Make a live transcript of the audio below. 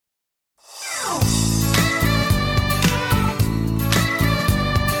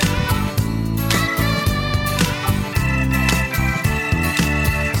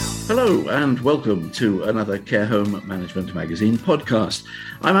Hello and welcome to another Care Home Management Magazine podcast.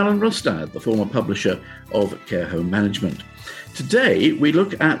 I'm Alan Rustad, the former publisher of Care Home Management. Today, we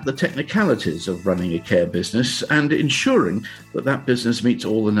look at the technicalities of running a care business and ensuring that that business meets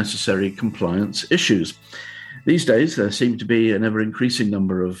all the necessary compliance issues. These days, there seem to be an ever-increasing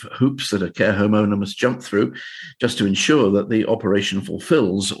number of hoops that a care home owner must jump through just to ensure that the operation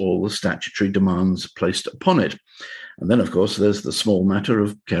fulfills all the statutory demands placed upon it. And then, of course, there's the small matter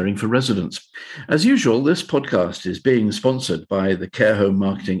of caring for residents. As usual, this podcast is being sponsored by the care home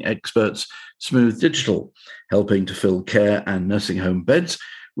marketing experts Smooth Digital, helping to fill care and nursing home beds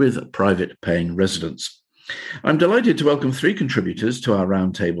with private paying residents. I'm delighted to welcome three contributors to our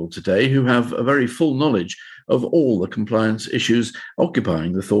roundtable today who have a very full knowledge of all the compliance issues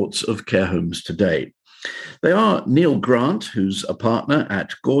occupying the thoughts of care homes today. They are Neil Grant, who's a partner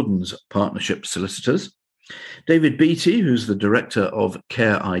at Gordon's Partnership Solicitors, David Beattie, who's the Director of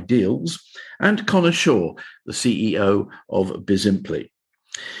Care Ideals, and Connor Shaw, the CEO of Bizimply.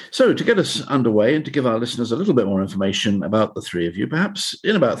 So to get us underway and to give our listeners a little bit more information about the three of you, perhaps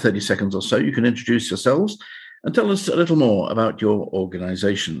in about 30 seconds or so, you can introduce yourselves and tell us a little more about your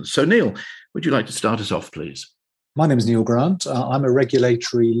organisations. So Neil, would you like to start us off, please? My name is Neil Grant. I'm a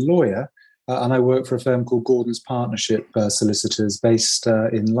regulatory lawyer and I work for a firm called Gordon's Partnership Solicitors based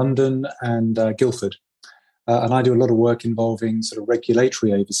in London and Guildford. And I do a lot of work involving sort of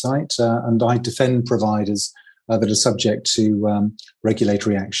regulatory oversight, and I defend providers that are subject to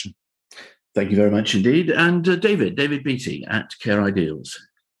regulatory action. Thank you very much indeed. And David Beattie at Care Ideals.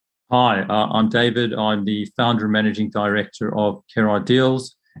 Hi, I'm David. I'm the founder and managing director of Care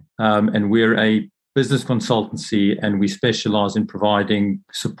Ideals, and we're a business consultancy, and we specialise in providing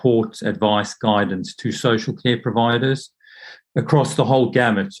support, advice, guidance to social care providers across the whole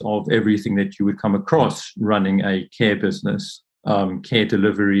gamut of everything that you would come across running a care business, care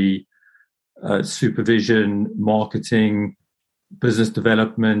delivery, supervision, marketing, business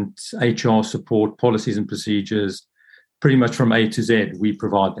development, HR support, policies and procedures, pretty much from A to Z. We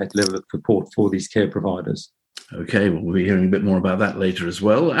provide that level of support for these care providers. Okay, well, we'll be hearing a bit more about that later as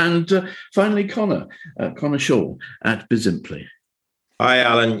well. And finally, Connor Shaw at Bizimply. Hi,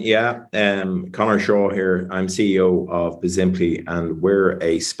 Alan. Yeah, Connor Shaw here. I'm CEO of Bizimply, and we're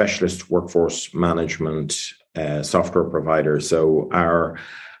a specialist workforce management software provider. So our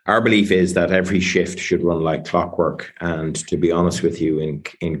belief is that every shift should run like clockwork. And to be honest with you,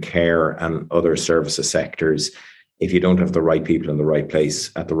 in care and other services sectors, if you don't have the right people in the right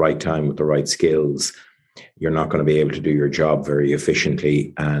place at the right time with the right skills, you're not going to be able to do your job very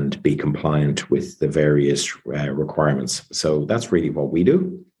efficiently and be compliant with the various requirements. So that's really what we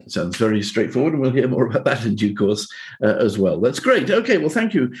do. Sounds very straightforward, and we'll hear more about that in due course as well. That's great. Okay, well,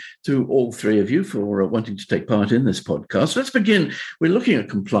 thank you to all three of you for wanting to take part in this podcast. Let's begin. We're looking at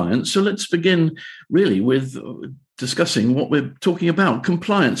compliance, so let's begin really with discussing what we're talking about,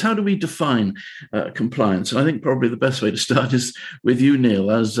 compliance. How do we define compliance? And I think probably the best way to start is with you, Neil,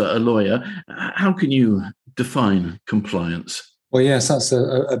 as a lawyer. How can you define compliance? Well, yes, that's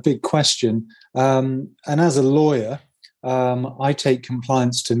a big question. And as a lawyer, I take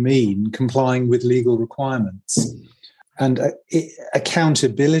compliance to mean complying with legal requirements. And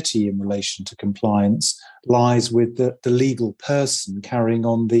accountability in relation to compliance lies with the legal person carrying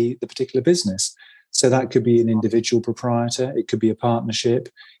on the particular business. So that could be an individual proprietor, it could be a partnership,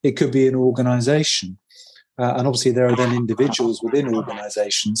 it could be an organisation. And obviously there are then individuals within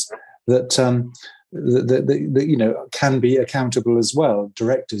organisations that can be accountable as well,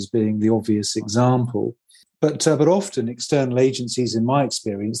 directors being the obvious example. But often external agencies, in my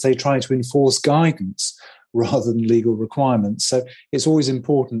experience, they try to enforce guidance rather than legal requirements. So it's always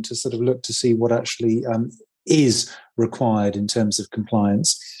important to sort of look to see what actually is required in terms of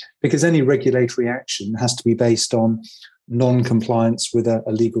compliance, because any regulatory action has to be based on non-compliance with a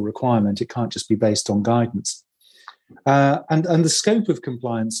legal requirement. It can't just be based on guidance. And the scope of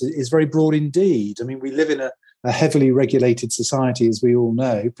compliance is very broad indeed. I mean, we live in a heavily regulated society, as we all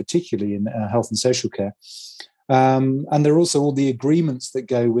know, particularly in health and social care. And there are also all the agreements that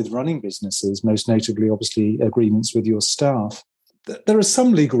go with running businesses, most notably, obviously, agreements with your staff. There are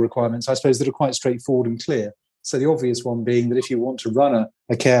some legal requirements, I suppose, that are quite straightforward and clear. So the obvious one being that if you want to run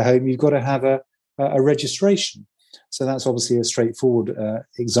a care home, you've got to have a registration. So that's obviously a straightforward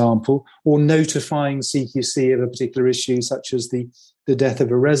example. Or notifying CQC of a particular issue, such as the death of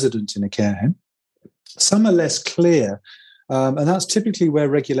a resident in a care home. Some are less clear, and that's typically where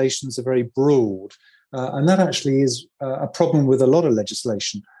regulations are very broad. And that actually is a problem with a lot of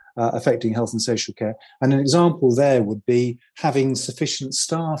legislation. affecting health and social care. And an example there would be having sufficient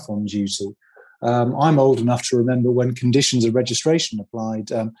staff on duty. I'm old enough to remember when conditions of registration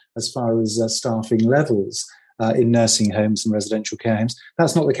applied as far as staffing levels in nursing homes and residential care homes.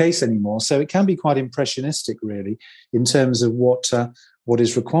 That's not the case anymore. So it can be quite impressionistic, really, in terms of what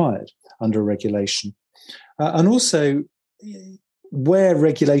is required under regulation. And also, where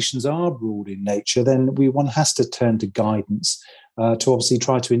regulations are broad in nature, then one has to turn to guidance to obviously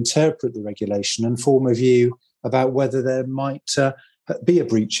try to interpret the regulation and form a view about whether there might be a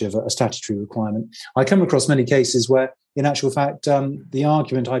breach of a statutory requirement. I come across many cases where, in actual fact, the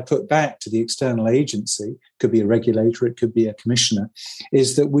argument I put back to the external agency, could be a regulator, it could be a commissioner,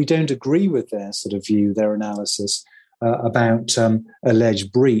 is that we don't agree with their sort of view, their analysis about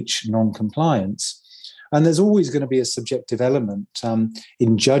alleged breach, non-compliance. And there's always going to be a subjective element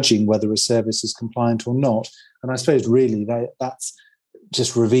in judging whether a service is compliant or not. And I suppose really that's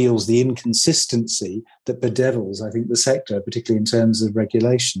just reveals the inconsistency that bedevils, I think, the sector, particularly in terms of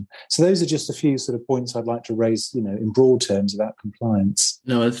regulation. So those are just a few sort of points I'd like to raise, in broad terms about compliance.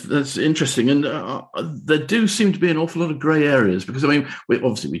 No, that's interesting. And there do seem to be an awful lot of grey areas because,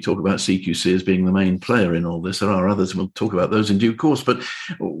 we talk about CQC as being the main player in all this. There are others, and we'll talk about those in due course. But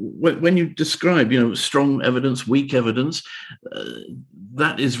when you describe, strong evidence, weak evidence,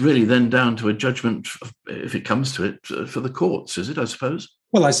 that is really then down to a judgment, if it comes to it, for the courts, is it, I suppose?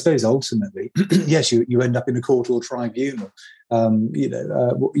 Well, I suppose ultimately, yes, you end up in a court or tribunal.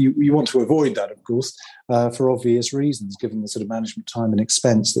 You want to avoid that, of course, for obvious reasons, given the sort of management time and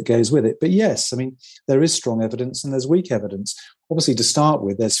expense that goes with it. But yes, there is strong evidence and there's weak evidence. Obviously, to start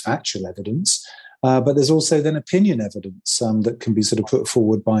with, there's factual evidence, but there's also then opinion evidence that can be sort of put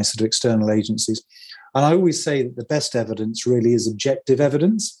forward by sort of external agencies. And I always say that the best evidence really is objective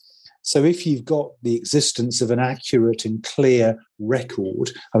evidence. So if you've got the existence of an accurate and clear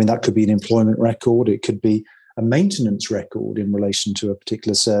record, that could be an employment record, it could be a maintenance record in relation to a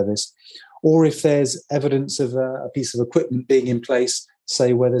particular service, or if there's evidence of a piece of equipment being in place,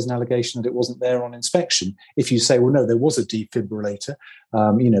 say where there's an allegation that it wasn't there on inspection. If you say, well, no, there was a defibrillator,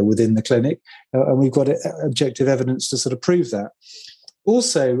 within the clinic, and we've got objective evidence to sort of prove that.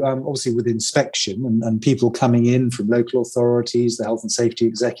 Also, obviously, with inspection and people coming in from local authorities, the Health and Safety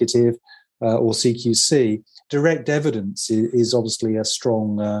Executive or CQC, direct evidence is obviously a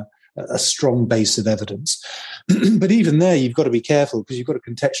strong base of evidence. But even there, you've got to be careful because you've got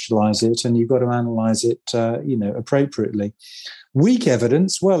to contextualise it and you've got to analyse it, appropriately. Weak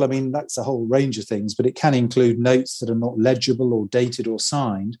evidence, well, that's a whole range of things, but it can include notes that are not legible or dated or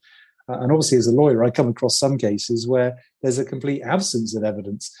signed. And obviously, as a lawyer, I come across some cases where there's a complete absence of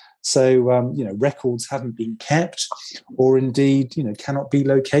evidence. So, records haven't been kept or indeed, cannot be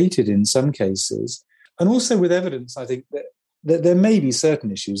located in some cases. And also with evidence, I think that there may be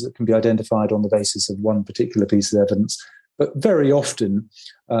certain issues that can be identified on the basis of one particular piece of evidence. But very often,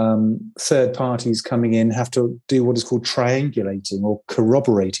 third parties coming in have to do what is called triangulating or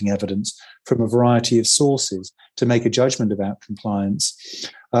corroborating evidence from a variety of sources to make a judgment about compliance.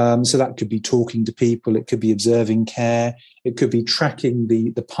 So that could be talking to people, it could be observing care, it could be tracking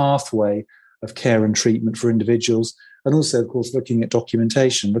the pathway of care and treatment for individuals, and also, of course, looking at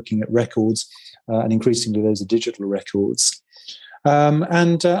documentation, looking at records, and increasingly those are digital records.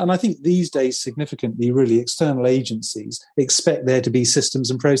 And I think these days, significantly, really, external agencies expect there to be systems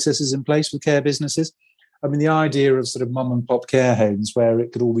and processes in place with care businesses. The idea of sort of mum and pop care homes where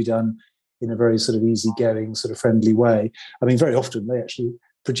it could all be done in a very sort of easygoing, sort of friendly way. Very often they actually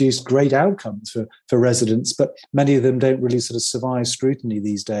produce great outcomes for residents, but many of them don't really sort of survive scrutiny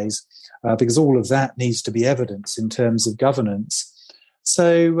these days because all of that needs to be evidence in terms of governance.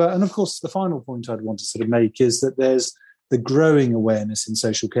 So, and of course, the final point I'd want to sort of make is that there's the growing awareness in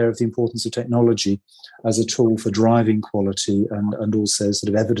social care of the importance of technology as a tool for driving quality and also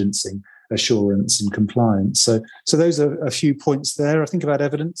sort of evidencing assurance and compliance. So those are a few points there, I think, about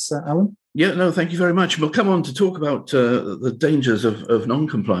evidence, Alan. Yeah, no, thank you very much. We'll come on to talk about the dangers of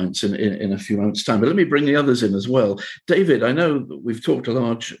non-compliance in a few moments' time. But let me bring the others in as well. David, I know that we've talked a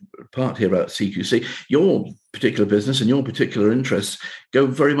large part here about CQC. Your particular business and your particular interests go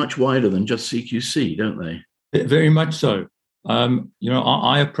very much wider than just CQC, don't they? Very much so.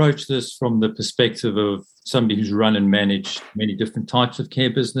 I approach this from the perspective of somebody who's run and managed many different types of care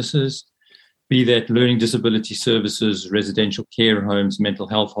businesses, be that learning disability services, residential care homes, mental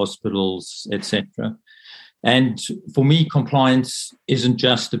health hospitals, etc. And for me, compliance isn't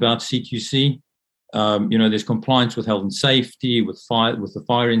just about CQC. There's compliance with health and safety, with the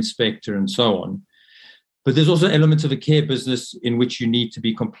fire inspector, and so on. But there's also elements of a care business in which you need to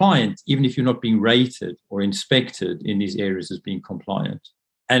be compliant, even if you're not being rated or inspected in these areas as being compliant.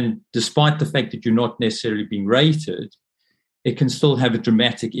 And despite the fact that you're not necessarily being rated, it can still have a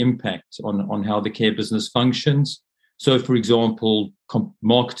dramatic impact on how the care business functions. So, for example,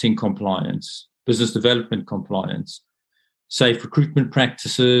 marketing compliance, business development compliance, safe recruitment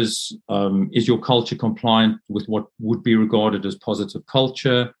practices, is your culture compliant with what would be regarded as positive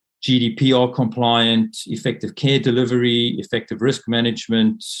culture, GDPR compliant, effective care delivery, effective risk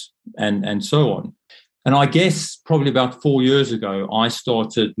management, and so on. And I guess probably about 4 years ago, I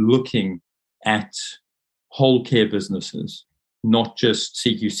started looking at whole care businesses, not just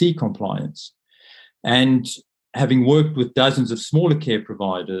CQC compliance. And having worked with dozens of smaller care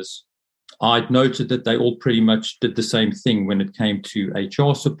providers, I'd noted that they all pretty much did the same thing when it came to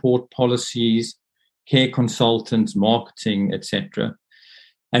HR support policies, care consultants, marketing, etc.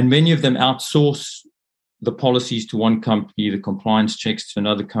 And many of them outsource the policies to one company, the compliance checks to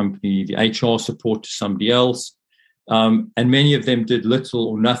another company, the HR support to somebody else. And many of them did little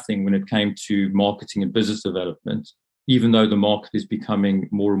or nothing when it came to marketing and business development, even though the market is becoming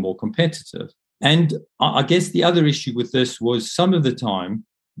more and more competitive. And I guess the other issue with this was some of the time,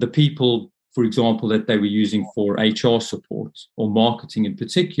 the people, for example, that they were using for HR support or marketing in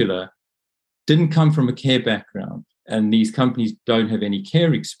particular, didn't come from a care background. And these companies don't have any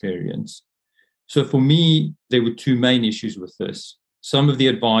care experience. So for me, there were two main issues with this. Some of the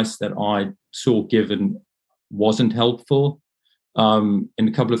advice that I saw given wasn't helpful. In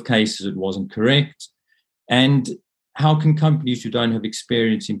a couple of cases, it wasn't correct. And how can companies who don't have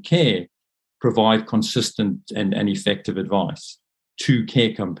experience in care provide consistent and effective advice to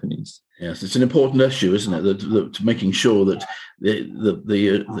care companies? Yes, it's an important issue, isn't it? That making sure that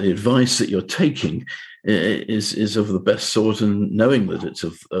the advice that you're taking is of the best sort, and knowing that it's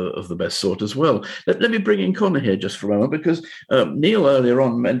of the best sort as well. Let me bring in Conor here just for a moment, because Neil earlier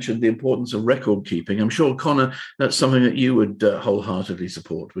on mentioned the importance of record keeping. I'm sure, Conor, that's something that you would wholeheartedly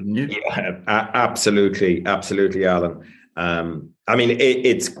support, wouldn't you? Yeah, absolutely, Alan. I mean,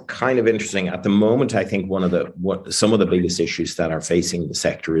 it's kind of interesting at the moment. I think some of the biggest issues that are facing the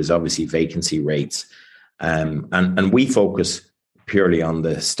sector is obviously vacancy rates, and we focus purely on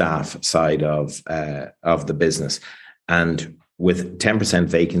the staff side of the business. And with 10%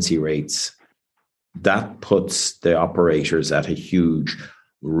 vacancy rates, that puts the operators at a huge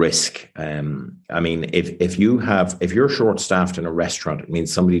risk. I mean, if you're short-staffed in a restaurant, it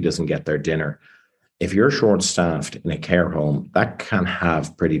means somebody doesn't get their dinner. If you're short-staffed in a care home, that can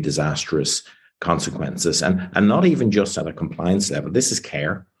have pretty disastrous consequences, and not even just at a compliance level. This is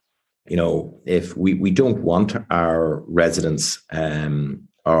care. You know, if we don't want our residents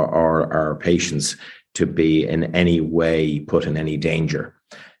or our patients to be in any way put in any danger.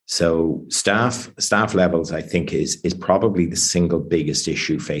 So staff levels, I think, is probably the single biggest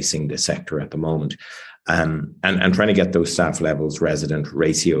issue facing the sector at the moment, and trying to get those staff levels, resident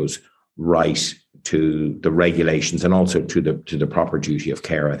ratios right to the regulations and also to the proper duty of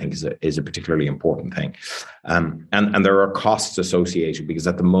care, I think is a particularly important thing. And there are costs associated, because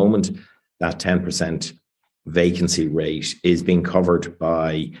at the moment that 10% vacancy rate is being covered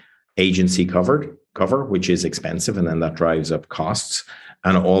by agency cover, which is expensive, and then that drives up costs,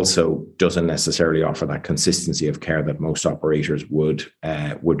 and also doesn't necessarily offer that consistency of care that most operators would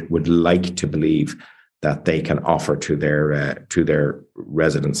like to believe that they can offer to their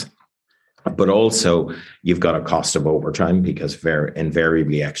residents. But also, you've got a cost of overtime, because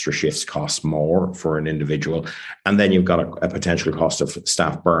invariably extra shifts cost more for an individual. And then you've got a potential cost of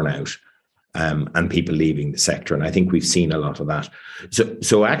staff burnout and people leaving the sector. And I think we've seen a lot of that.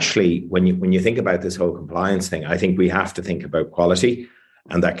 So actually, when you think about this whole compliance thing, I think we have to think about quality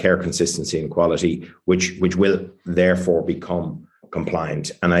and that care consistency and quality, which will therefore become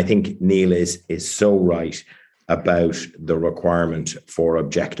compliant. And I think Neil is so right about the requirement for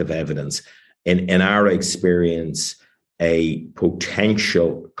objective evidence. In our experience, a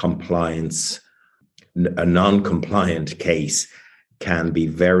potential compliance, a non-compliant case can be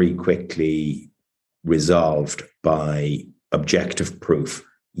very quickly resolved by objective proof.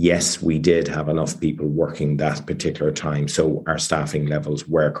 Yes, we did have enough people working that particular time, so our staffing levels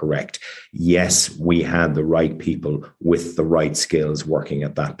were correct. Yes, we had the right people with the right skills working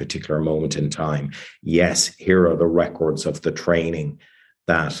at that particular moment in time. Yes, here are the records of the training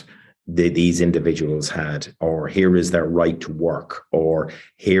that these individuals had, or here is their right to work, or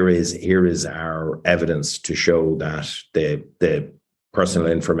here is our evidence to show that the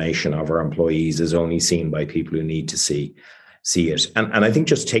personal information of our employees is only seen by people who need to see it. And I think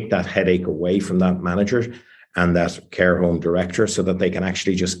just take that headache away from that manager and that care home director, so that they can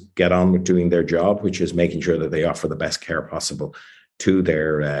actually just get on with doing their job, which is making sure that they offer the best care possible to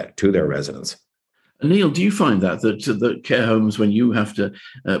their residents. Neil, do you find that care homes, when you have to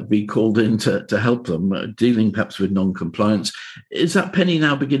be called in to help them, dealing perhaps with non-compliance, is that penny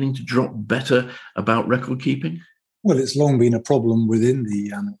now beginning to drop better about record keeping? Well, it's long been a problem within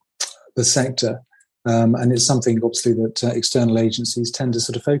the sector. And it's something, obviously, that external agencies tend to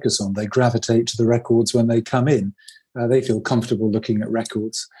sort of focus on. They gravitate to the records when they come in. They feel comfortable looking at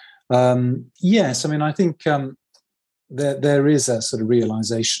records. Yes, I mean, I think there is a sort of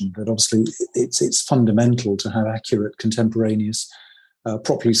realization that obviously it's fundamental to have accurate, contemporaneous,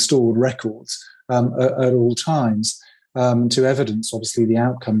 properly stored records at all times. To evidence, obviously, the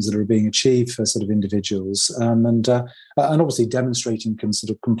outcomes that are being achieved for sort of individuals, and obviously demonstrating sort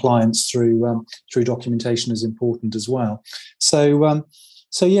of compliance through documentation is important as well. So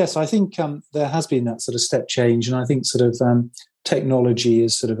yes, I think there has been that sort of step change, and I think sort of technology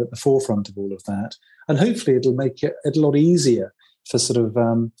is sort of at the forefront of all of that, and hopefully it'll make it a lot easier for sort of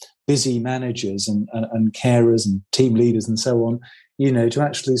busy managers and carers and team leaders and so on, to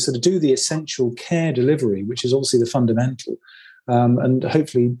actually sort of do the essential care delivery, which is obviously the fundamental. And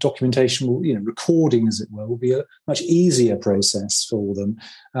hopefully documentation will, recording, as it will be a much easier process for them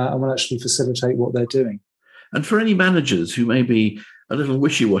and will actually facilitate what they're doing. And for any managers who may be a little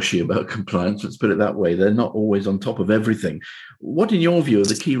wishy-washy about compliance, let's put it that way, they're not always on top of everything. What, in your view, are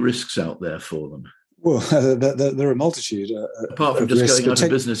the key risks out there for them? Well, there are a multitude. Apart from just going out of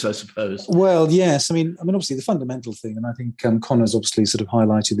business, I suppose. Well, yes. I mean, obviously the fundamental thing, and I think Connor's obviously sort of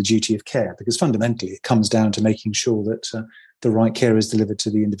highlighted the duty of care, because fundamentally it comes down to making sure that the right care is delivered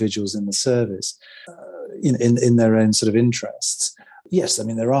to the individuals in the service in their own sort of interests. Yes, I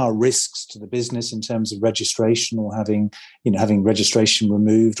mean, there are risks to the business in terms of registration or having registration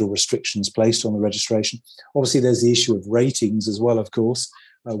removed or restrictions placed on the registration. Obviously, there's the issue of ratings as well, of course,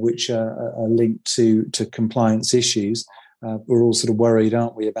 which are linked to compliance issues. We're all sort of worried,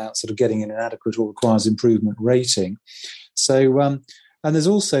 aren't we, about sort of getting an inadequate or requires improvement rating. So, and there's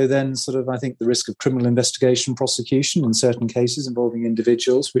also then sort of, I think, the risk of criminal investigation, prosecution in certain cases involving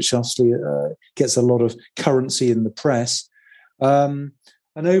individuals, which obviously gets a lot of currency in the press. And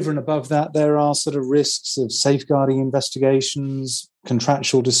over and above that, there are sort of risks of safeguarding investigations,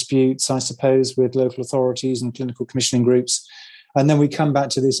 contractual disputes, I suppose, with local authorities and clinical commissioning groups. And then we come back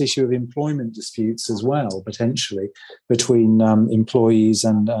to this issue of employment disputes as well, potentially, between employees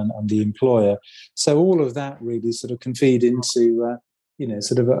and the employer. So all of that really sort of can feed into,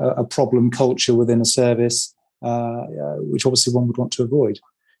 sort of a problem culture within a service, which obviously one would want to avoid.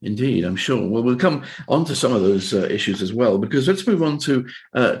 Indeed, I'm sure. Well, we'll come on to some of those issues as well, because let's move on to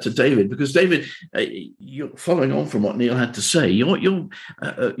David. Because David, you're following on from what Neil had to say.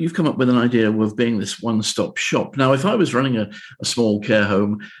 You've come up with an idea of being this one-stop shop. Now, if I was running a small care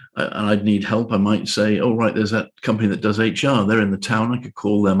home and I'd need help, I might say, "Oh, right, there's that company that does HR. They're in the town. I could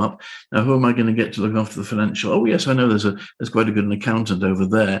call them up. Now, who am I going to get to look after the financial? Oh, yes, I know there's quite a good an accountant over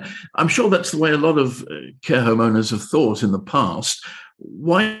there." I'm sure that's the way a lot of care home owners have thought in the past.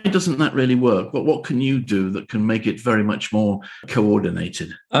 Why doesn't that really work? What can you do that can make it very much more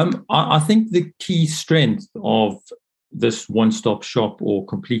coordinated? I think the key strength of this one-stop shop or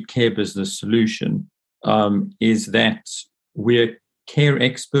complete care business solution is that we're care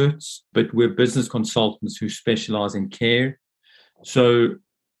experts, but we're business consultants who specialize in care. So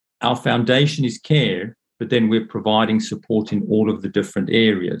our foundation is care, but then we're providing support in all of the different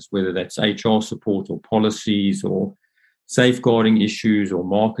areas, whether that's HR support or policies or safeguarding issues or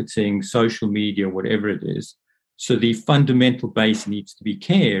marketing, social media, whatever it is. So the fundamental base needs to be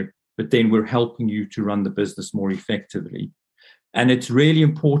care, but then we're helping you to run the business more effectively. And it's really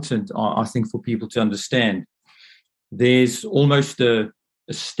important, I think, for people to understand there's almost a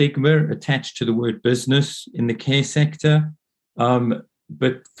stigma attached to the word business in the care sector.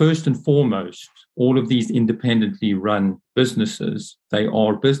 But first and foremost, all of these independently run businesses, they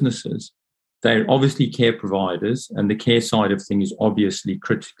are businesses. They're obviously care providers, and the care side of things is obviously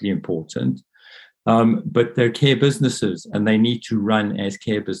critically important. But they're care businesses, and they need to run as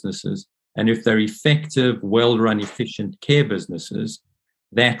care businesses. And if they're effective, well-run, efficient care businesses,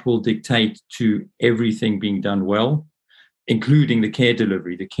 that will dictate to everything being done well, including the care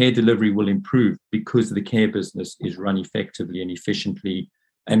delivery. The care delivery will improve because the care business is run effectively and efficiently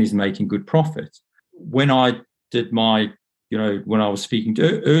and is making good profit. When I did my, when I was speaking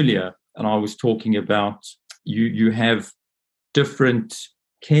to earlier, and I was talking about you have different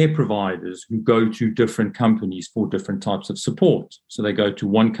care providers who go to different companies for different types of support. So they go to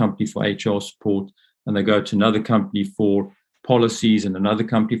one company for HR support, and they go to another company for policies and another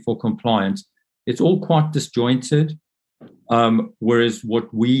company for compliance. It's all quite disjointed. Whereas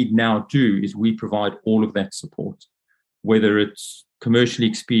what we now do is we provide all of that support, whether it's commercially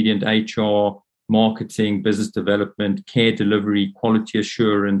expedient HR, marketing, business development, care delivery, quality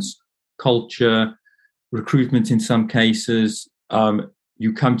assurance, culture, recruitment in some cases.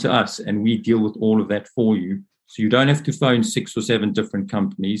 You come to us and we deal with all of that for you. So you don't have to phone 6 or 7 different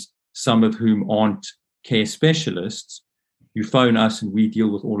companies, some of whom aren't care specialists. You phone us and we deal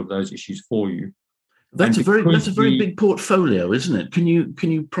with all of those issues for you. That's a very big portfolio, isn't it? Can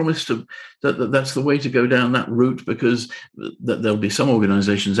you promise that that's the way to go down that route? Because there'll be some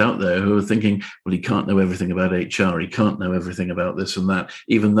organisations out there who are thinking, well, he can't know everything about HR, he can't know everything about this and that,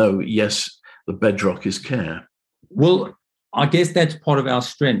 even though, yes, the bedrock is care. Well, I guess that's part of our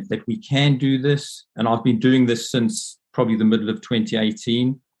strength, that we can do this. And I've been doing this since probably the middle of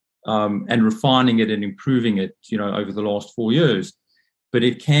 2018 and refining it and improving it, over the last 4 years. But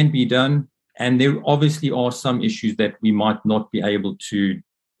it can be done. And there obviously are some issues that we might not be able to,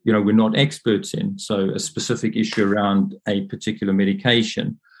 we're not experts in. So a specific issue around a particular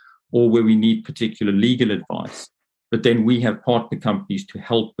medication or where we need particular legal advice. But then we have partner companies to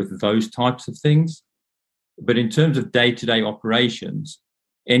help with those types of things. But in terms of day-to-day operations,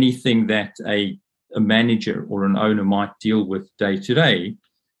 anything that a manager or an owner might deal with day-to-day,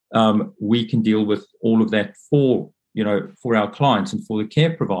 we can deal with all of that for our clients and for the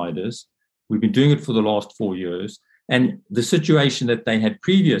care providers. We've been doing it for the last 4 years. And the situation that they had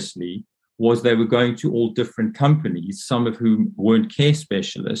previously was they were going to all different companies, some of whom weren't care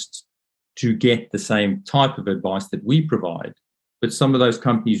specialists, to get the same type of advice that we provide. But some of those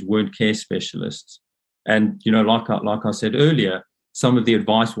companies weren't care specialists. And, like I said earlier, some of the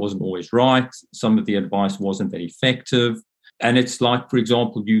advice wasn't always right. Some of the advice wasn't that effective. And it's like, for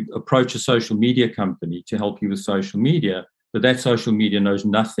example, you approach a social media company to help you with social media, but that social media knows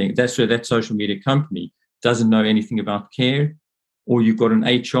nothing. That's where that social media company doesn't know anything about care. Or you've got an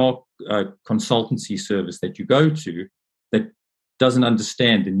HR consultancy service that you go to that doesn't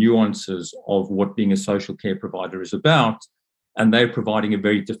understand the nuances of what being a social care provider is about. And they're providing a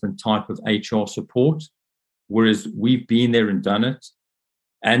very different type of HR support, whereas we've been there and done it.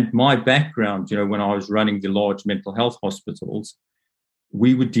 And my background, when I was running the large mental health hospitals,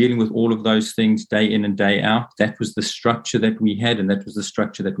 we were dealing with all of those things day in and day out. That was the structure that we had, and that was the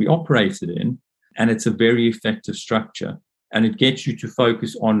structure that we operated in. And it's a very effective structure. And it gets you to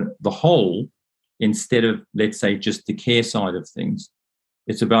focus on the whole instead of, let's say, just the care side of things.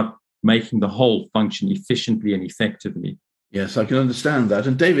 It's about making the whole function efficiently and effectively. Yes, I can understand that.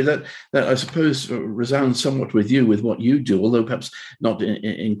 And David, that I suppose resounds somewhat with you, with what you do, although perhaps not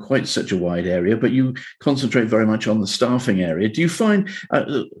in quite such a wide area, but you concentrate very much on the staffing area. Do you find,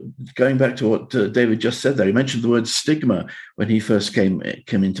 going back to what David just said there, he mentioned the word stigma when he first came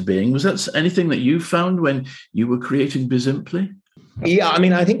into being. Was that anything that you found when you were creating Bizimply? Yeah, I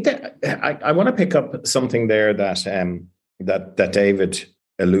mean, I think that I want to pick up something there that David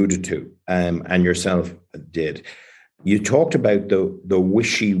alluded to and yourself did. You talked about the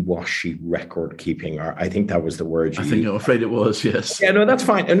wishy-washy record keeping, or I think that was the word you used. I'm afraid it was, yes. Yeah, no, that's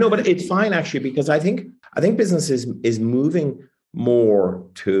fine. No, but it's fine actually, because I think business is moving more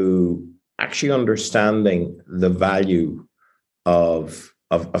to actually understanding the value of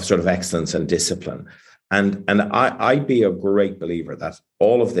sort of excellence and discipline. And I'd be a great believer that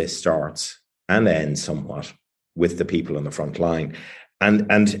all of this starts and ends somewhat with the people on the front line.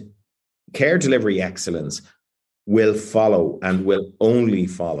 And care delivery excellence will follow and will only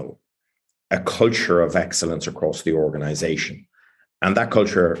follow a culture of excellence across the organization. And that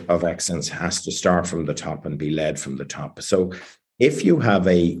culture of excellence has to start from the top and be led from the top. So if you have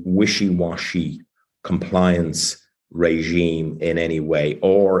a wishy-washy compliance regime in any way,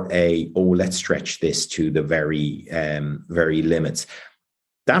 or let's stretch this to the very limits,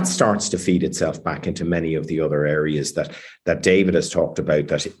 that starts to feed itself back into many of the other areas that David has talked about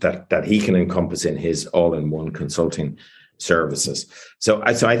that he can encompass in his all-in-one consulting services. So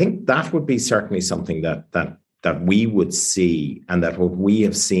I think that would be certainly something that we would see, and that what we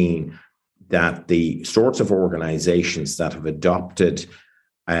have seen, that the sorts of organizations that have adopted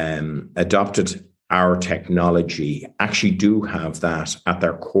our technology actually do have that at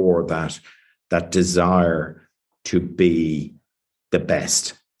their core, that desire to be the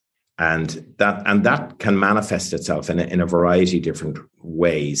best. And that can manifest itself in a variety of different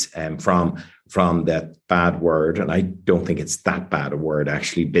ways, from that bad word, and I don't think it's that bad a word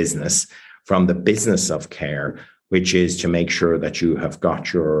actually, business, from the business of care, which is to make sure that you have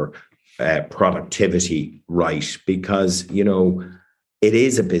got your productivity right, because, it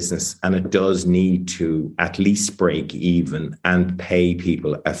is a business and it does need to at least break even and pay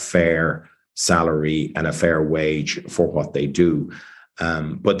people a fair salary and a fair wage for what they do.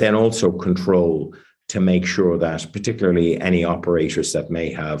 But then also control to make sure that, particularly any operators that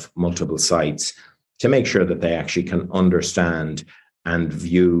may have multiple sites, to make sure that they actually can understand and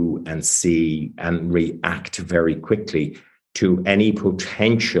view and see and react very quickly to any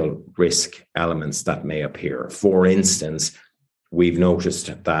potential risk elements that may appear. For instance, we've noticed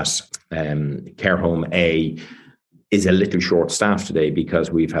that Care Home A is a little short-staffed today because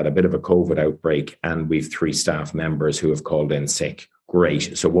we've had a bit of a COVID outbreak and we've 3 staff members who have called in sick.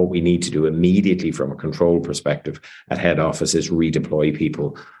 Great. So what we need to do immediately from a control perspective at head office is redeploy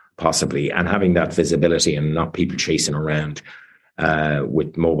people possibly, and having that visibility and not people chasing around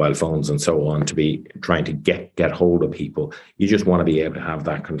with mobile phones and so on to be trying to get hold of people. You just want to be able to have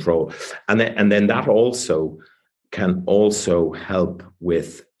that control. And then that also can also help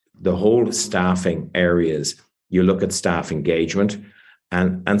with the whole staffing areas. You look at staff engagement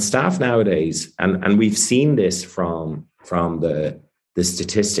and staff nowadays, and we've seen this from the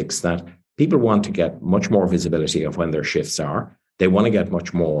statistics, that people want to get much more visibility of when their shifts are. They want to get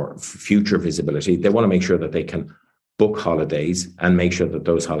much more future visibility. They want to make sure that they can book holidays and make sure that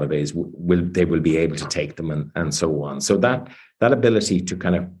those holidays they will be able to take them and so on. So that ability to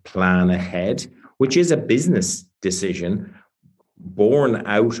kind of plan ahead, which is a business decision born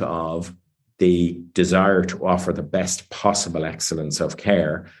out of the desire to offer the best possible excellence of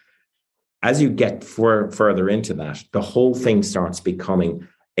care. As you get further into that, the whole thing starts becoming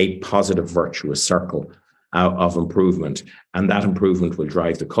a positive, virtuous circle of improvement. And that improvement will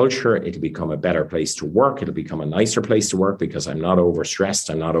drive the culture. It'll become a better place to work. It'll become a nicer place to work because I'm not overstressed,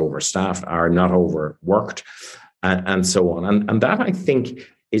 I'm not overstaffed, or not overworked, and so on. And that, I think,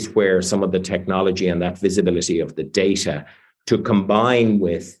 is where some of the technology and that visibility of the data, to combine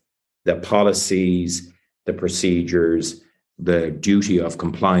with the policies, the procedures, the duty of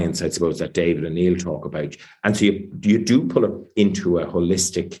compliance, I suppose, that David and Neil talk about. And so you do pull it into a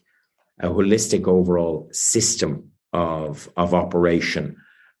holistic overall system of operation.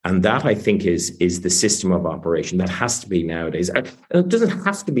 And that, I think, is the system of operation that has to be nowadays. It doesn't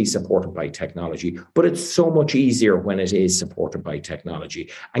have to be supported by technology, but it's so much easier when it is supported by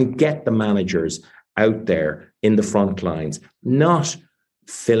technology. And get the managers out there in the front lines, not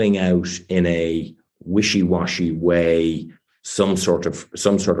filling out in a wishy-washy way some sort of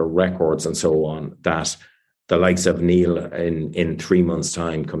records and so on, that the likes of Neil in 3 months'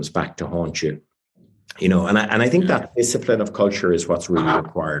 time comes back to haunt you. And I think that discipline of culture is what's really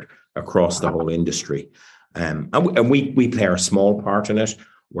required across the whole industry. And we play our small part in it.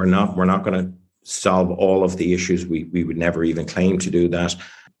 We're not going to solve all of the issues. We would never even claim to do that,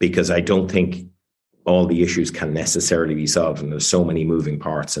 because I don't think all the issues can necessarily be solved, and there's so many moving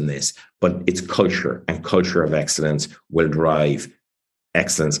parts in this. But it's culture, and culture of excellence will drive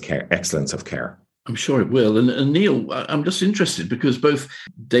excellence of care. I'm sure it will. And Neil, I'm just interested because both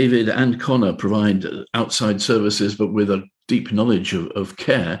David and Connor provide outside services, but with a deep knowledge of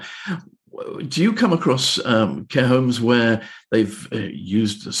care. Do you come across care homes where they've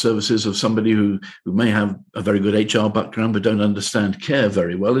used the services of somebody who may have a very good HR background but don't understand care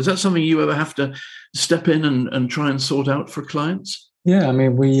very well? Is that something you ever have to step in and try and sort out for clients? Yeah, I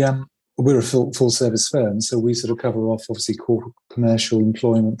mean, we're a full service firm, so we sort of cover off obviously corporate, commercial,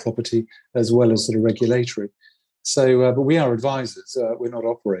 employment, property, as well as sort of regulatory. So, but we are advisors, we're not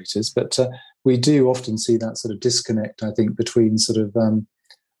operators, but we do often see that sort of disconnect, I think, between sort of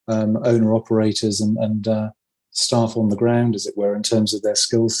owner-operators and staff on the ground, as it were, in terms of their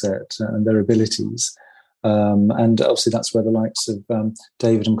skill set and their abilities. And obviously that's where the likes of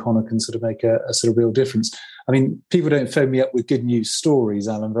David and Connor can sort of make a sort of real difference. I mean, people don't phone me up with good news stories,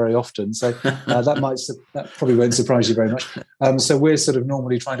 Alan, very often. So that probably won't surprise you very much. So we're sort of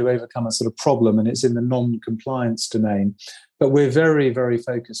normally trying to overcome a sort of problem, and it's in the non-compliance domain. But we're very, very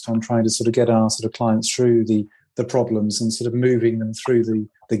focused on trying to sort of get our sort of clients through the problems and sort of moving them through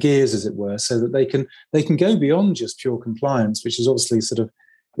the gears, as it were, so that they can go beyond just pure compliance, which is obviously sort of,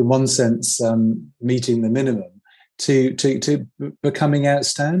 in one sense, meeting the minimum, to becoming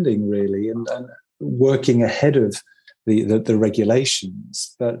outstanding, really, and working ahead of the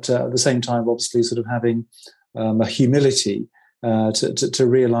regulations, but at the same time, obviously, sort of having a humility to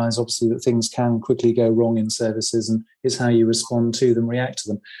realise, obviously, that things can quickly go wrong in services, and it's how you respond to them, react to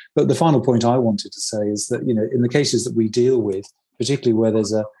them. But the final point I wanted to say is that, in the cases that we deal with, particularly where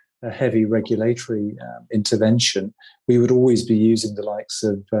there's a heavy regulatory intervention, we would always be using the likes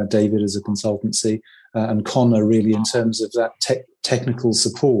of David as a consultancy and Connor really in terms of that technical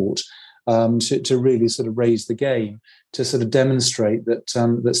support to really sort of raise the game, to sort of demonstrate that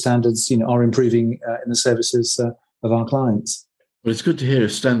that standards are improving in the services of our clients. Well, it's good to hear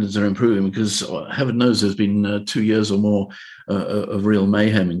standards are improving, because heaven knows there's been 2 years or more of real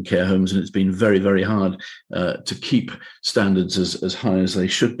mayhem in care homes, and it's been very, very hard to keep standards as high as they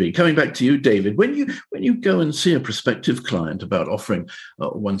should be. Coming back to you, David, when you go and see a prospective client about offering a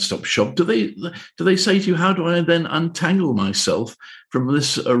one-stop shop, do they say to you, how do I then untangle myself from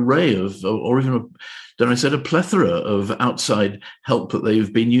this array of, or even a plethora of outside help that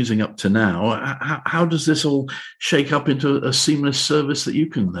they've been using up to now? How does this all shake up into a seamless service that you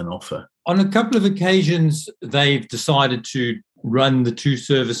can then offer? On a couple of occasions, they've decided to run the two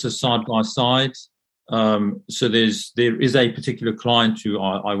services side by side. So there is a particular client who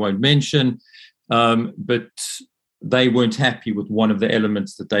I won't mention, but they weren't happy with one of the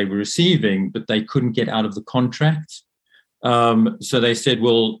elements that they were receiving, but they couldn't get out of the contract. So they said,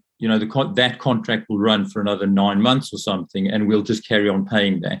 well, that contract will run for another 9 months or something, and we'll just carry on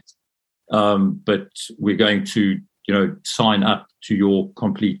paying that. But we're going to, sign up to your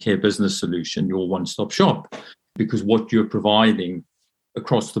complete care business solution, your one-stop shop, because what you're providing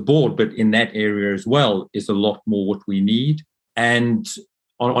across the board, but in that area as well, is a lot more what we need. And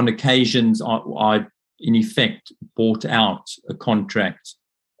on occasions, I in effect bought out a contract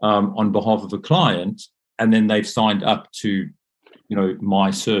on behalf of a client, and then they've signed up to my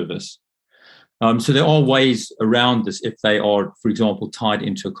service. So there are ways around this if they are, for example, tied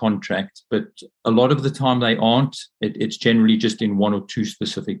into a contract, but a lot of the time they aren't. It's generally just in one or two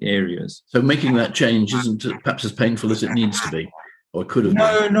specific areas. So making that change isn't perhaps as painful as it needs to be, or could have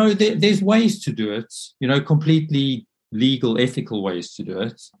been. No, there's ways to do it, completely legal, ethical ways to do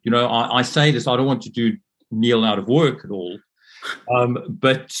it. I say this, I don't want to do Neil out of work at all,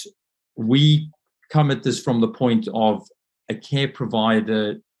 but we come at this from the point of a care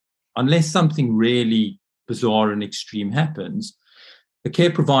provider, unless something really bizarre and extreme happens, a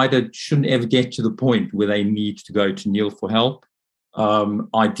care provider shouldn't ever get to the point where they need to go to Neil for help,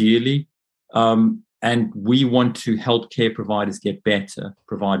 ideally. And we want to help care providers get better,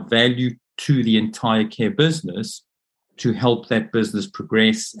 provide value to the entire care business to help that business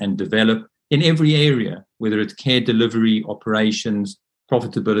progress and develop in every area, whether it's care delivery, operations,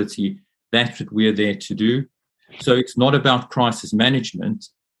 profitability. That's what we're there to do. So it's not about crisis management.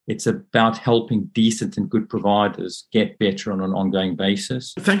 It's about helping decent and good providers get better on an ongoing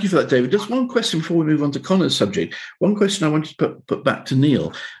basis. Thank you for that, David. Just one question before we move on to Connor's subject. One question I wanted to put back to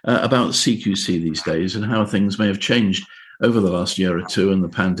Neil about CQC these days and how things may have changed over the last year or two and the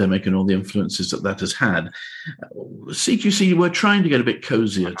pandemic and all the influences that has had. CQC were trying to get a bit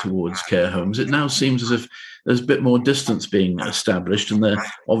cozier towards care homes. It now seems as if there's a bit more distance being established, and they're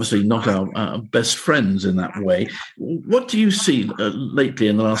obviously not our best friends in that way. What do you see lately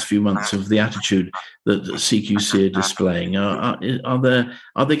in the last few months of the attitude that CQC are displaying?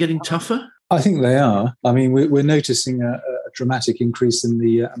 Are they getting tougher? I think they are. I mean, we're noticing a dramatic increase in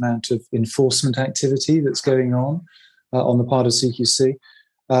the amount of enforcement activity that's going on the part of CQC.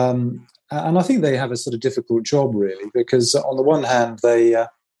 And I think they have a sort of difficult job, really, because on the one hand, they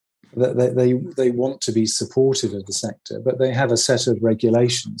want to be supportive of the sector, but they have a set of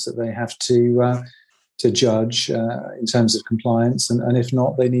regulations that they have to judge in terms of compliance, and if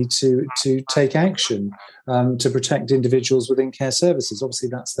not, they need to take action to protect individuals within care services. Obviously,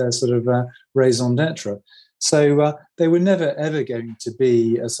 that's their sort of raison d'etre. So they were never, ever going to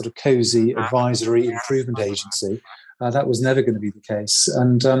be a sort of cosy advisory improvement agency. That was never going to be the case.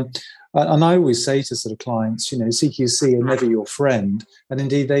 And I always say to sort of clients, CQC are never your friend. And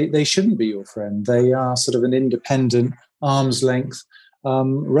indeed, they shouldn't be your friend. They are sort of an independent, arm's length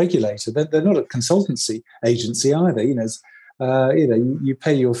regulator. They're not a consultancy agency either. You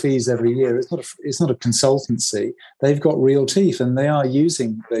pay your fees every year. It's not a consultancy. They've got real teeth, and they are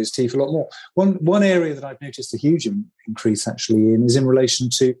using those teeth a lot more. One area that I've noticed a huge increase actually is in relation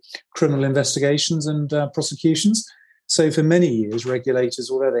to criminal investigations and prosecutions. So for many years,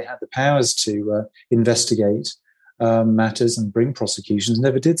 regulators, although they had the powers to investigate matters and bring prosecutions,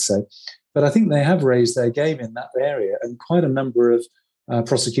 never did so. But I think they have raised their game in that area, and quite a number of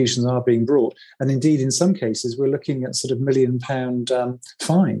prosecutions are being brought. And indeed, in some cases, we're looking at sort of £1 million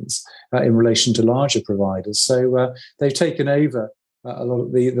fines in relation to larger providers. So they've taken over a lot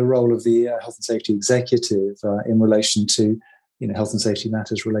of the role of the health and safety executive in relation to health and safety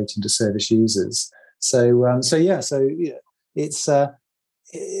matters relating to service users. It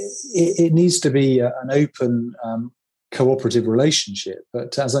needs to be an open, cooperative relationship.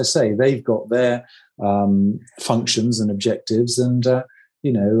 But as I say, they've got their functions and objectives, and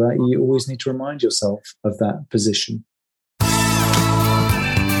you always need to remind yourself of that position.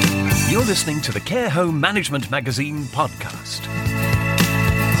 You're listening to the Care Home Management Magazine podcast.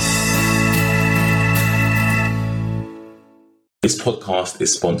 This podcast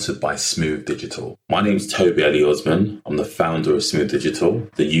is sponsored by Smooth Digital. My name is Toby Ali Osman. I'm the founder of Smooth Digital,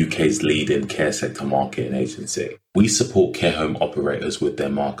 the UK's leading care sector marketing agency. We support care home operators with their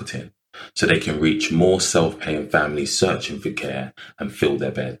marketing so they can reach more self-paying families searching for care and fill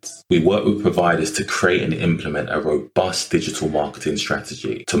their beds. We work with providers to create and implement a robust digital marketing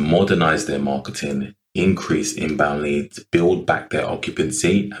strategy to modernize their marketing, increase inbound leads, build back their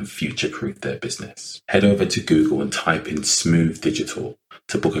occupancy, and future-proof their business. Head over to Google and type in Smooth Digital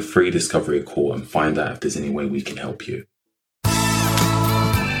to book a free discovery call and find out if there's any way we can help you.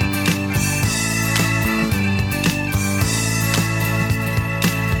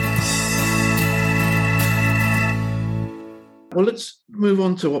 Well, let's move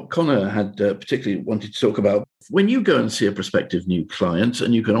on to what Connor had particularly wanted to talk about. When you go and see a prospective new client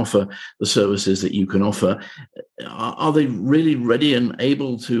and you can offer the services that you can offer, are they really ready and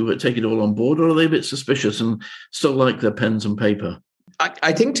able to take it all on board, or are they a bit suspicious and still like their pens and paper?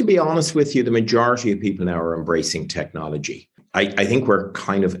 I think, to be honest with you, the majority of people now are embracing technology. I think we're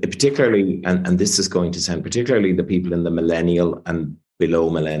kind of, particularly, and this is going to sound, particularly the people in the millennial and below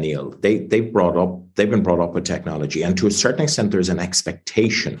millennial, they've been brought up with technology, and to a certain extent there's an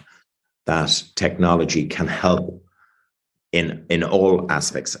expectation that technology can help in all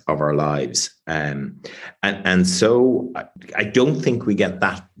aspects of our lives, and so I don't think we get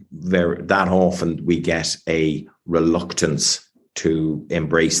that often we get a reluctance to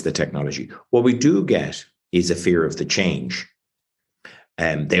embrace the technology. What we do get is a fear of the change,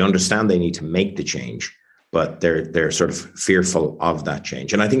 and they understand they need to make the change, but they're sort of fearful of that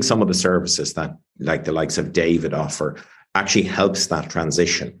change. And I think some of the services that, like the likes of David, offer actually helps that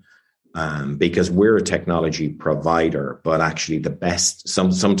transition, because we're a technology provider, but actually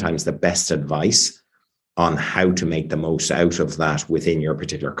sometimes the best advice on how to make the most out of that within your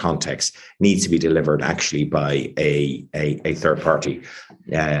particular context needs to be delivered actually by a third-party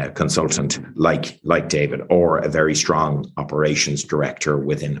consultant like David, or a very strong operations director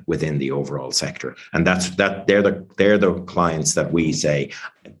within the overall sector. And they're the clients that we say,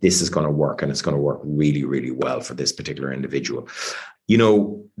 this is going to work, and it's going to work really, really well for this particular individual. You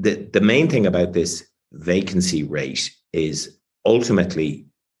know, the main thing about this vacancy rate is ultimately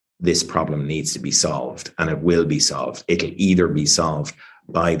this problem needs to be solved, and it will be solved. It'll either be solved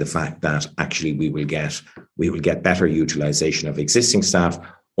by the fact that actually we will get better utilization of existing staff,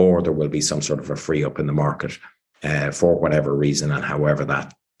 or there will be some sort of a free up in the market for whatever reason, and however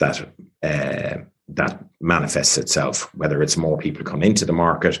that manifests itself, whether it's more people come into the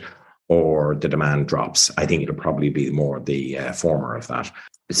market or the demand drops. I think it'll probably be more the former of that.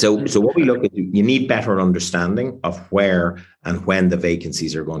 So what we look at, you need better understanding of where and when the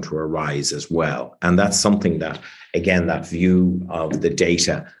vacancies are going to arise as well. And that's something that, again, that view of the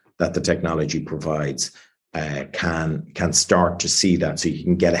data that the technology provides can start to see that. So you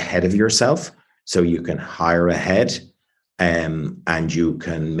can get ahead of yourself, so you can hire ahead, and you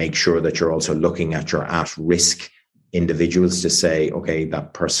can make sure that you're also looking at your at-risk individuals to say, okay,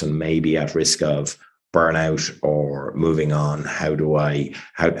 that person may be at risk of burnout or moving on. How do I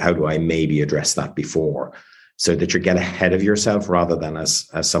maybe address that before, so that you get ahead of yourself, rather than, as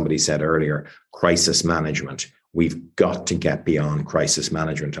somebody said earlier, crisis management. We've got to get beyond crisis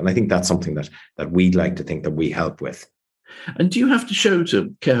management, and I think that's something that we'd like to think that we help with. And do you have to show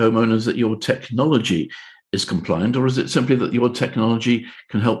to care home owners that your technology is compliant, or is it simply that your technology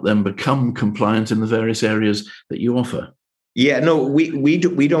can help them become compliant in the various areas that you offer? Yeah, no, we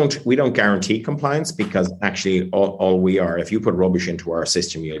don't guarantee compliance, because actually all we are, if you put rubbish into our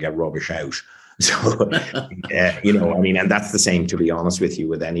system, you'll get rubbish out. So, and that's the same, to be honest with you,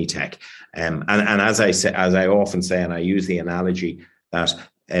 with any tech. And as I often say, and I use the analogy that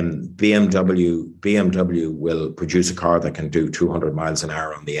BMW will produce a car that can do 200 miles an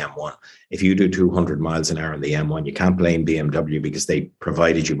hour on the M1. If you do 200 miles an hour on the M1, you can't blame BMW, because they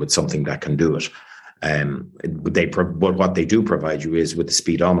provided you with something that can do it. But what they do provide you is with the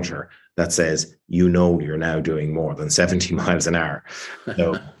speedometer that says, you're now doing more than 70 miles an hour.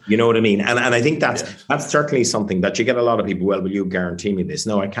 So, you know what I mean? And I think that's certainly something that you get a lot of people, well, will you guarantee me this?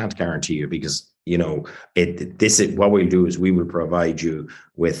 No, I can't guarantee you, because, this is what we'll do is we will provide you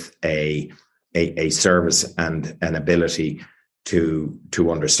with a service and an ability to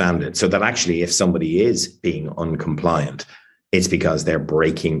understand it, so that actually if somebody is being uncompliant, it's because they're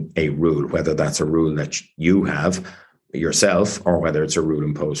breaking a rule, whether that's a rule that you have yourself or whether it's a rule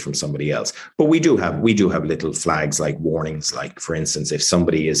imposed from somebody else. But we do have little flags, like warnings, like, for instance, if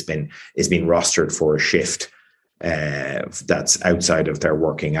somebody is being rostered for a shift that's outside of their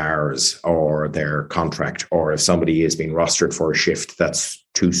working hours or their contract, or if somebody is being rostered for a shift that's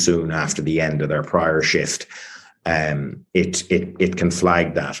too soon after the end of their prior shift, it can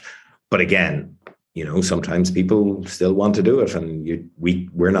flag that. But again, sometimes people still want to do it, and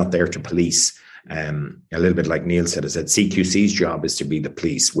we're not there to police. A little bit like Neil said, CQC's job is to be the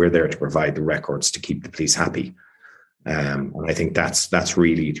police. We're there to provide the records to keep the police happy. And I think that's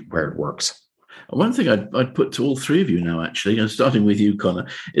really where it works. One thing I'd put to all three of you now, actually, and starting with you, Conor,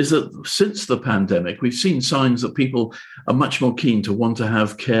 is that since the pandemic, we've seen signs that people are much more keen to want to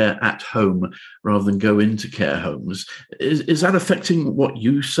have care at home rather than go into care homes. Is that affecting what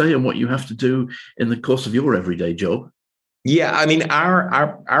you say and what you have to do in the course of your everyday job? Yeah, I mean,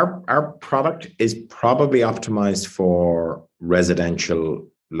 our product is probably optimized for residential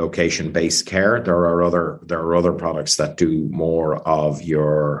location-based care. There are other products that do more of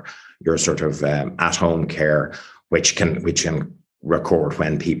your sort of at-home care, which can record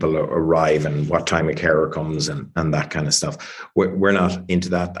when people arrive and what time a carer comes and that kind of stuff. We're not into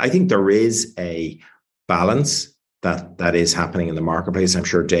that. I think there is a balance that is happening in the marketplace. I'm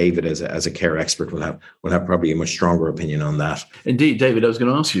sure David, as a care expert, will have probably a much stronger opinion on that. Indeed, David, I was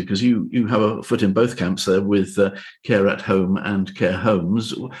going to ask you, because you have a foot in both camps there with care at home and care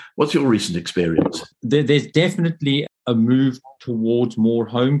homes. What's your recent experience? There's definitely a move towards more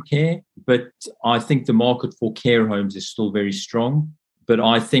home care, but I think the market for care homes is still very strong. But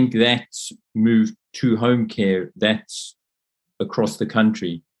I think that's moved to home care, that's across the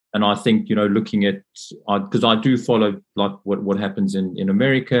country. And I think, looking at, because I do follow like what happens in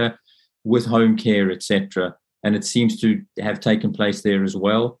America with home care, etc., and it seems to have taken place there as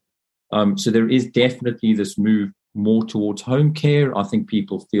well. So there is definitely this move more towards home care. I think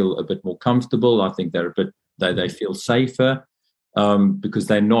people feel a bit more comfortable. I think they feel safer because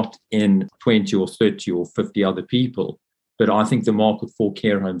they're not in 20 or 30 or 50 other people. But I think the market for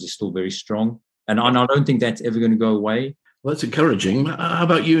care homes is still very strong. And I don't think that's ever going to go away. Well, that's encouraging. How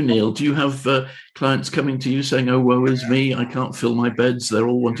about you, Neil? Do you have clients coming to you saying, "Oh, woe is me, I can't fill my beds"? They're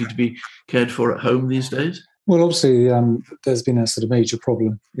all wanting to be cared for at home these days? Well, obviously, there's been a sort of major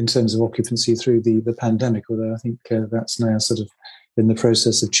problem in terms of occupancy through the pandemic, although I think that's now sort of in the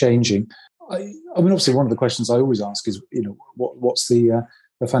process of changing. I mean, obviously, one of the questions I always ask is, what's the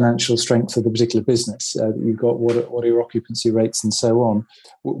financial strength of the particular business that you've got? What are your occupancy rates and so on?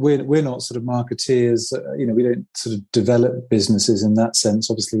 We're not sort of marketeers. We don't sort of develop businesses in that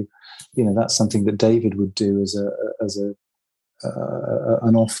sense. Obviously, that's something that David would do as an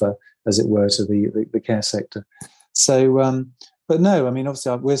offer, as it were, to the care sector. So, but no, I mean,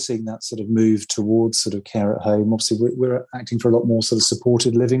 obviously, we're seeing that sort of move towards sort of care at home. Obviously, we're acting for a lot more sort of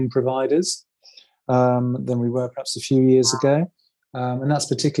supported living providers than we were perhaps a few years ago. And that's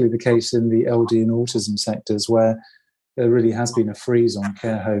particularly the case in the LD and autism sectors, where there really has been a freeze on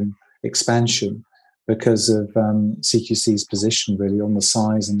care home expansion because of CQC's position really on the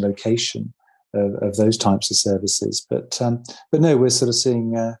size and location of those types of services. But no, we're sort of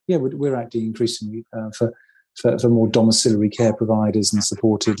seeing, we're acting increasingly for more domiciliary care providers and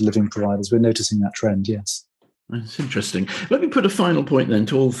supported living providers. We're noticing that trend, yes. That's interesting. Let me put a final point then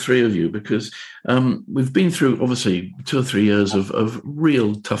to all three of you, because we've been through, obviously, 2 or 3 years of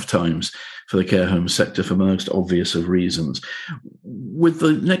real tough times for the care home sector for most obvious of reasons. With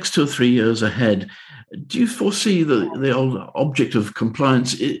the next 2 or 3 years ahead, do you foresee the old object of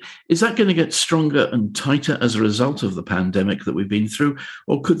compliance, is that going to get stronger and tighter as a result of the pandemic that we've been through?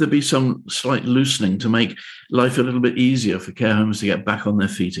 Or could there be some slight loosening to make life a little bit easier for care homes to get back on their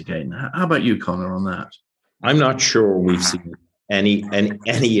feet again? How about you, Conor, on that? I'm not sure we've seen any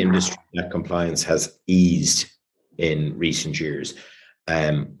industry that compliance has eased in recent years.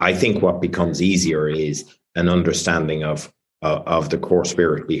 I think what becomes easier is an understanding of the core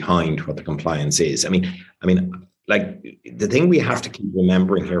spirit behind what the compliance is. I mean, like the thing we have to keep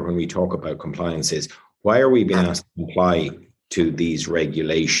remembering here when we talk about compliance is, why are we being asked to comply to these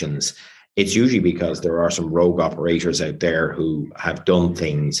regulations? It's usually because there are some rogue operators out there who have done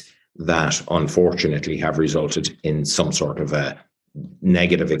things that unfortunately have resulted in some sort of a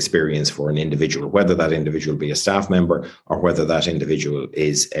negative experience for an individual, whether that individual be a staff member or whether that individual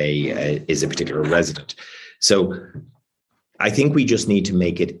is a particular resident. So I think we just need to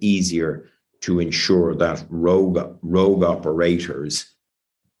make it easier to ensure that rogue operators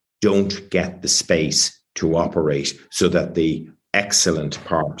don't get the space to operate, so that the excellent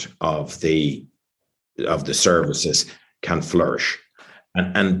part of the services can flourish.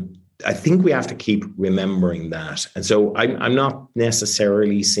 And I think we have to keep remembering that. And so I'm not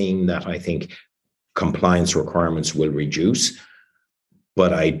necessarily seeing that I think compliance requirements will reduce,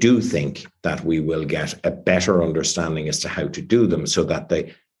 but I do think that we will get a better understanding as to how to do them, so that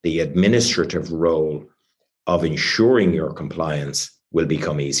the administrative role of ensuring your compliance will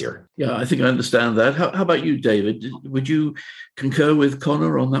become easier. Yeah, I think I understand that. How about you, David? Would you concur with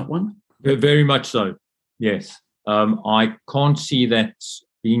Conor on that one? Very much so, yes. I can't see that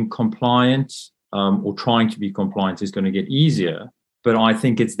being compliant or trying to be compliant is going to get easier, but I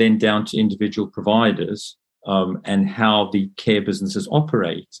think it's then down to individual providers and how the care businesses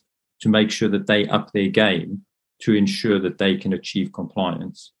operate to make sure that they up their game to ensure that they can achieve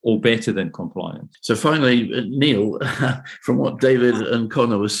compliance or better than compliance. So finally, Neil, from what David and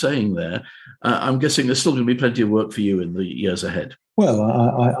Conor were saying there, I'm guessing there's still going to be plenty of work for you in the years ahead. Well,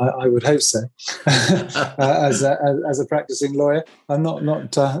 I would hope so. As a practicing lawyer, I'm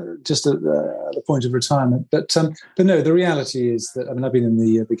not just at the point of retirement, but no. The reality is that I've been in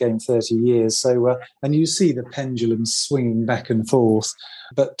the game 30 years, so and you see the pendulum swinging back and forth.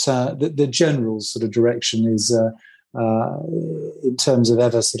 But the general sort of direction is in terms of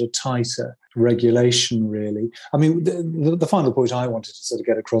ever sort of tighter regulation. Really, I mean, the final point I wanted to sort of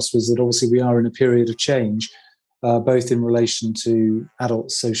get across was that obviously we are in a period of change. Both in relation to adult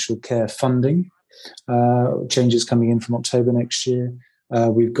social care funding, changes coming in from October next year.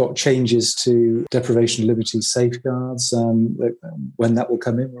 We've got changes to deprivation of liberty safeguards. When that will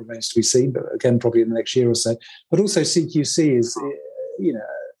come in remains to be seen, but again, probably in the next year or so. But also CQC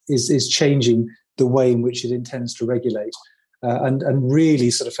is changing the way in which it intends to regulate, and really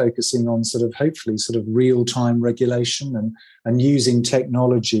sort of focusing on sort of hopefully sort of real-time regulation and using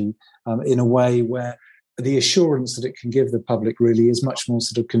technology in a way where the assurance that it can give the public really is much more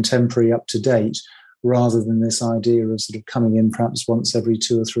sort of contemporary, up to date, rather than this idea of sort of coming in perhaps once every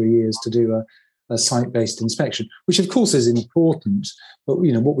 2 or 3 years to do a site-based inspection, which of course is important. But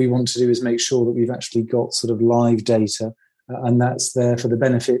what we want to do is make sure that we've actually got sort of live data, and that's there for the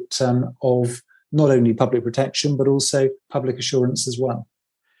benefit of not only public protection but also public assurance as well.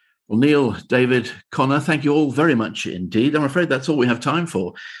 Well, Neil, David, Conor, thank you all very much indeed. I'm afraid that's all we have time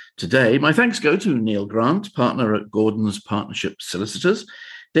for today. My thanks go to Neil Grant, partner at Gordon's Partnership Solicitors,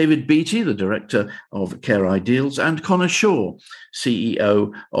 David Beattie, the Director of Care Ideals, and Conor Shaw,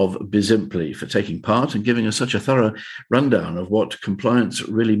 CEO of Bizimply, for taking part and giving us such a thorough rundown of what compliance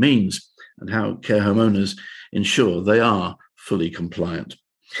really means and how care home owners ensure they are fully compliant.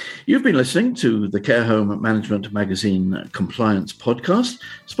 You've been listening to the Care Home Management Magazine Compliance Podcast,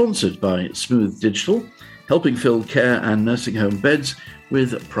 sponsored by Smooth Digital, helping fill care and nursing home beds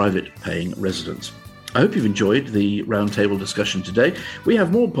with private paying residents. I hope you've enjoyed the roundtable discussion today. We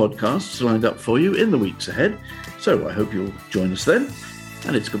have more podcasts lined up for you in the weeks ahead, so I hope you'll join us then,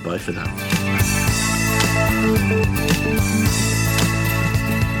 and it's goodbye for now.